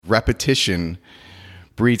repetition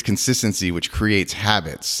breeds consistency, which creates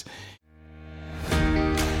habits.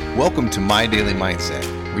 Welcome to My Daily Mindset,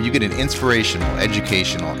 where you get an inspirational,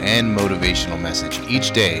 educational, and motivational message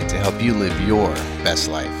each day to help you live your best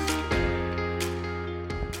life.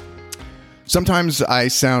 Sometimes I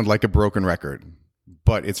sound like a broken record,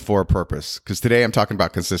 but it's for a purpose, because today I'm talking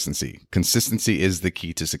about consistency. Consistency is the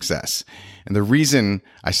key to success. And the reason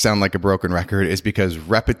I sound like a broken record is because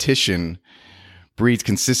repetition breeds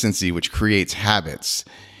consistency, which creates habits,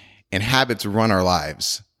 and habits run our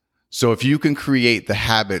lives. So if you can create the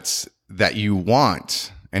habits that you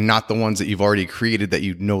want and not the ones that you've already created that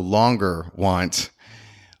you no longer want,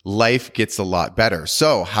 life gets a lot better.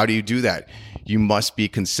 So how do you do that? You must be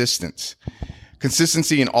consistent.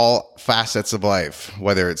 Consistency in all facets of life,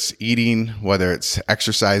 whether it's eating, whether it's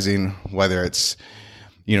exercising, whether it's,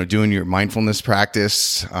 doing your mindfulness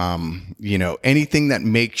practice, anything that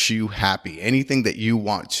makes you happy, anything that you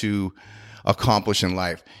want to accomplish in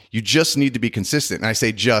life. You just need to be consistent. And I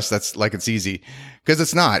say just, that's like it's easy, because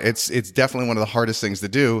it's not. It's definitely one of the hardest things to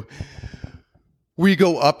do. We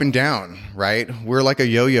go up and down, right? We're like a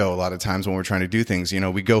yo-yo a lot of times when we're trying to do things.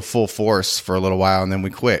 We go full force for a little while and then we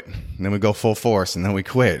quit. And then we go full force and then we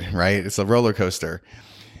quit, right? It's a roller coaster.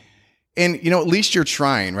 And, at least you're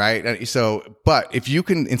trying, right? But if you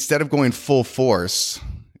can, instead of going full force,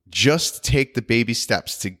 just take the baby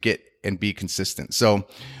steps to get and be consistent. So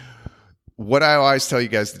what I always tell you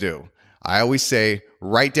guys to do, I always say,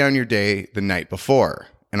 write down your day the night before.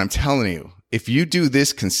 And I'm telling you, if you do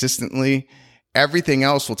this consistently, everything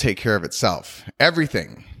else will take care of itself.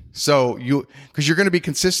 Everything. So because you're going to be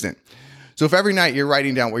consistent. So if every night you're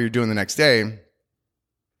writing down what you're doing the next day,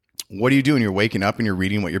 what are you doing? You're waking up and you're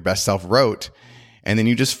reading what your best self wrote, and then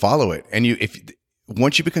you just follow it. And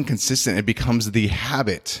once you become consistent, it becomes the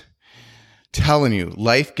habit. Telling you,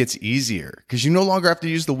 life gets easier because you no longer have to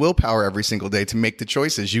use the willpower every single day to make the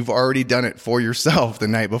choices. You've already done it for yourself the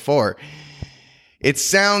night before. It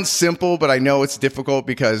sounds simple, but I know it's difficult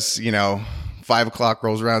because, 5 o'clock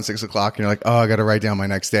rolls around, 6 o'clock, and you're like, oh, I got to write down my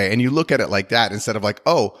next day. And you look at it like that instead of like,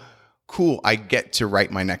 oh, cool, I get to write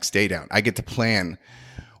my next day down. I get to plan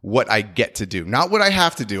what I get to do, not what I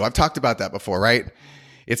have to do. I've talked about that before, right?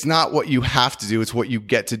 It's not what you have to do. It's what you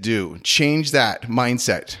get to do. Change that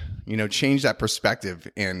mindset, change that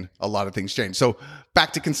perspective, and a lot of things change. So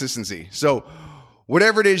back to consistency. So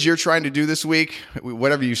whatever it is you're trying to do this week,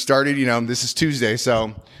 whatever you started, this is Tuesday.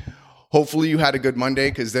 So hopefully you had a good Monday,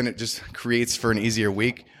 because then it just creates for an easier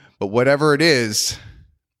week. But whatever it is,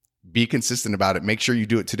 be consistent about it. Make sure you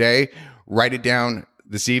do it today. Write it down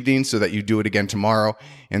this evening so that you do it again tomorrow,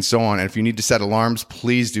 and so on. And if you need to set alarms,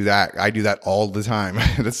 please do that. I do that all the time.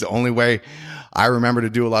 That's the only way I remember to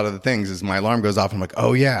do a lot of the things is my alarm goes off and I'm like,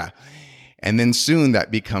 oh yeah. And then soon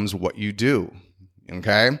that becomes what you do.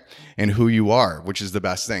 Okay. And who you are, which is the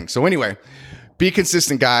best thing. So anyway, be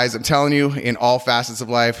consistent, guys. I'm telling you, in all facets of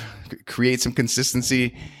life, create some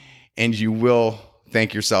consistency and you will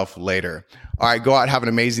thank yourself later. All right. Go out, have an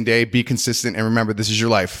amazing day. Be consistent. And remember, this is your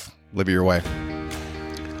life. Live it your way.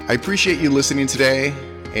 I appreciate you listening today,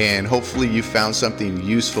 and hopefully you found something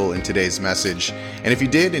useful in today's message. And if you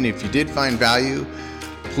did find value,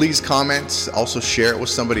 please comment. Also share it with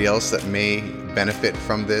somebody else that may benefit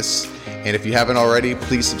from this. And if you haven't already,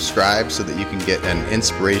 please subscribe so that you can get an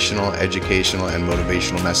inspirational, educational, and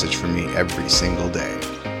motivational message from me every single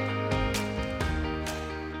day.